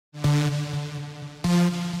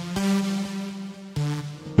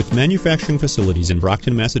With manufacturing facilities in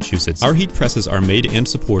Brockton, Massachusetts, our heat presses are made and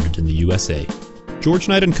supported in the USA. George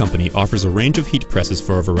Knight & Company offers a range of heat presses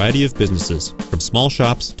for a variety of businesses, from small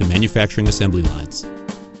shops to manufacturing assembly lines.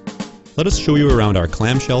 Let us show you around our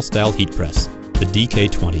clamshell-style heat press, the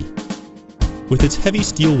DK20. With its heavy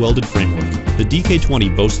steel welded framework, the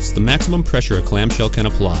DK20 boasts the maximum pressure a clamshell can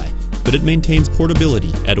apply, but it maintains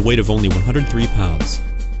portability at a weight of only 103 pounds.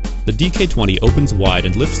 The DK20 opens wide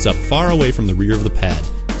and lifts up far away from the rear of the pad,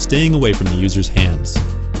 staying away from the user's hands.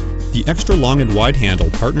 The extra long and wide handle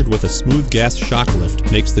partnered with a smooth gas shock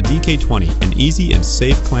lift makes the DK20 an easy and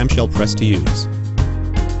safe clamshell press to use.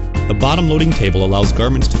 The bottom loading table allows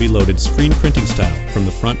garments to be loaded screen printing style from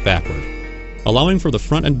the front backward, allowing for the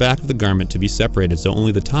front and back of the garment to be separated so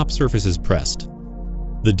only the top surface is pressed.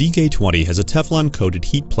 The DK20 has a Teflon-coated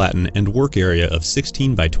heat platen and work area of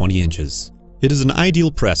 16 by 20 inches. It is an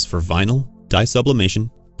ideal press for vinyl, dye sublimation,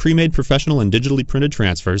 pre-made professional and digitally printed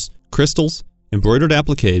transfers, crystals, embroidered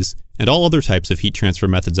appliques, and all other types of heat transfer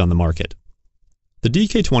methods on the market. The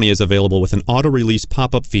DK20 is available with an auto-release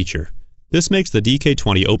pop-up feature. This makes the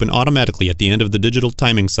DK20 open automatically at the end of the digital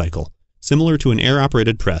timing cycle, similar to an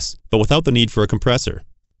air-operated press, but without the need for a compressor.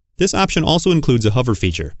 This option also includes a hover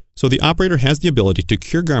feature, so the operator has the ability to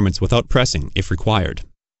cure garments without pressing if required.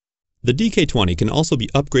 The DK20 can also be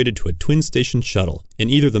upgraded to a twin-station shuttle in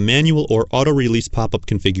either the manual or auto-release pop-up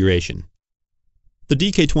configuration. The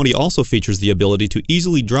DK20 also features the ability to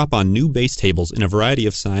easily drop on new base tables in a variety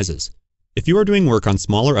of sizes. If you are doing work on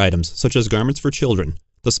smaller items, such as garments for children,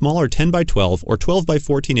 the smaller 10 by 12 or 12 by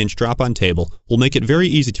 14 inch drop-on table will make it very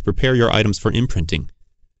easy to prepare your items for imprinting.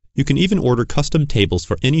 You can even order custom tables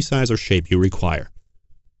for any size or shape you require.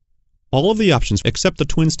 All of the options except the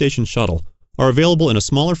twin-station shuttle are available in a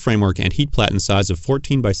smaller framework and heat platen size of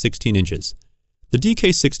 14 by 16 inches. The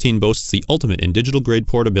DK16 boasts the ultimate in digital-grade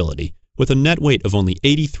portability, with a net weight of only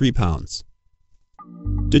 83 pounds.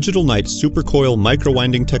 Digital Knight's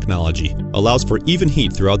SuperCoil-Microwinding technology allows for even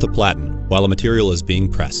heat throughout the platen while a material is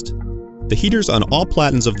being pressed. The heaters on all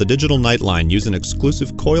platens of the Digital Knight line use an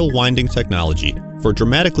exclusive coil winding technology for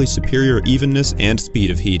dramatically superior evenness and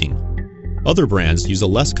speed of heating. Other brands use a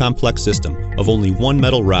less complex system of only one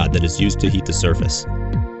metal rod that is used to heat the surface.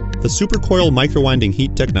 The SuperCoil-Microwinding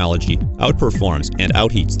heat technology outperforms and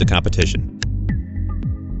outheats the competition.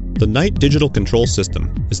 The Knight Digital Control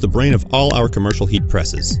System is the brain of all our commercial heat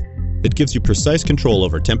presses. It gives you precise control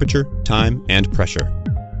over temperature, time, and pressure.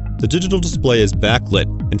 The digital display is backlit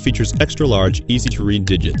and features extra-large, easy-to-read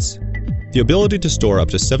digits. The ability to store up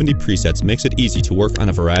to 70 presets makes it easy to work on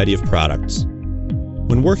a variety of products.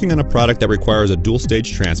 When working on a product that requires a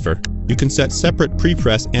dual-stage transfer, you can set separate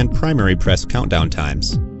pre-press and primary press countdown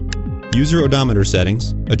times. User odometer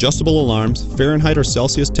settings, adjustable alarms, Fahrenheit or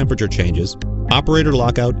Celsius temperature changes, operator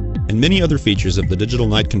lockout, and many other features of the Digital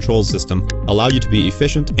Knight control system allow you to be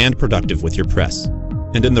efficient and productive with your press.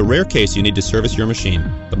 And in the rare case you need to service your machine,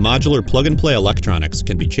 the modular plug-and-play electronics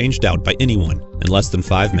can be changed out by anyone in less than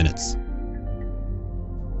 5 minutes.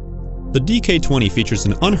 The DK20 features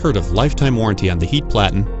an unheard-of lifetime warranty on the heat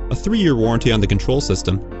platen, a 3-year warranty on the control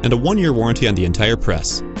system, and a 1-year warranty on the entire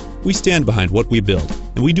press. We stand behind what we build,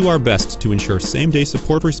 and we do our best to ensure same-day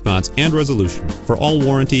support response and resolution for all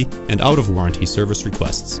warranty and out-of-warranty service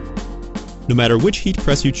requests. No matter which heat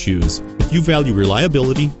press you choose, if you value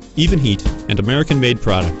reliability, even heat, and American-made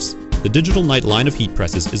products, the Digital Knight line of heat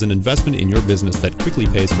presses is an investment in your business that quickly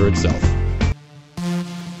pays for itself.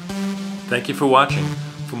 Thank you for watching.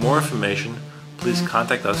 For more information, please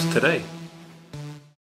contact us today.